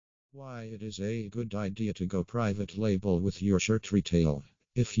Why it is a good idea to go private label with your shirt retail.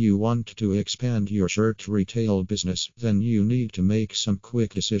 If you want to expand your shirt retail business, then you need to make some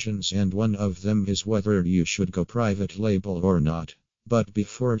quick decisions, and one of them is whether you should go private label or not. But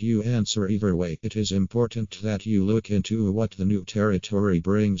before you answer either way, it is important that you look into what the new territory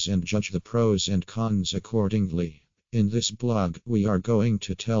brings and judge the pros and cons accordingly. In this blog, we are going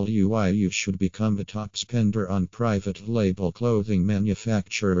to tell you why you should become a top spender on private label clothing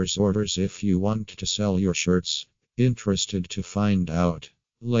manufacturers' orders if you want to sell your shirts. Interested to find out?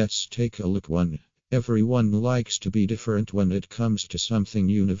 Let's take a look. 1. Everyone likes to be different. When it comes to something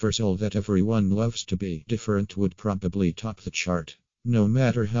universal that everyone loves to be different would probably top the chart. No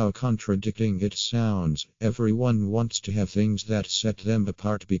matter how contradicting it sounds, everyone wants to have things that set them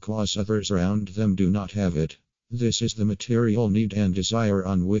apart because others around them do not have it. This is the material need and desire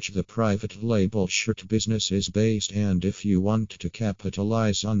on which the private label shirt business is based, and if you want to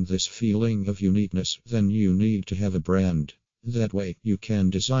capitalize on this feeling of uniqueness, then you need to have a brand. That way, you can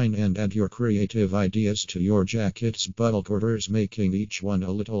design and add your creative ideas to your jacket's bulk orders, making each one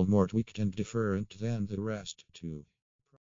a little more tweaked and different than the rest, too.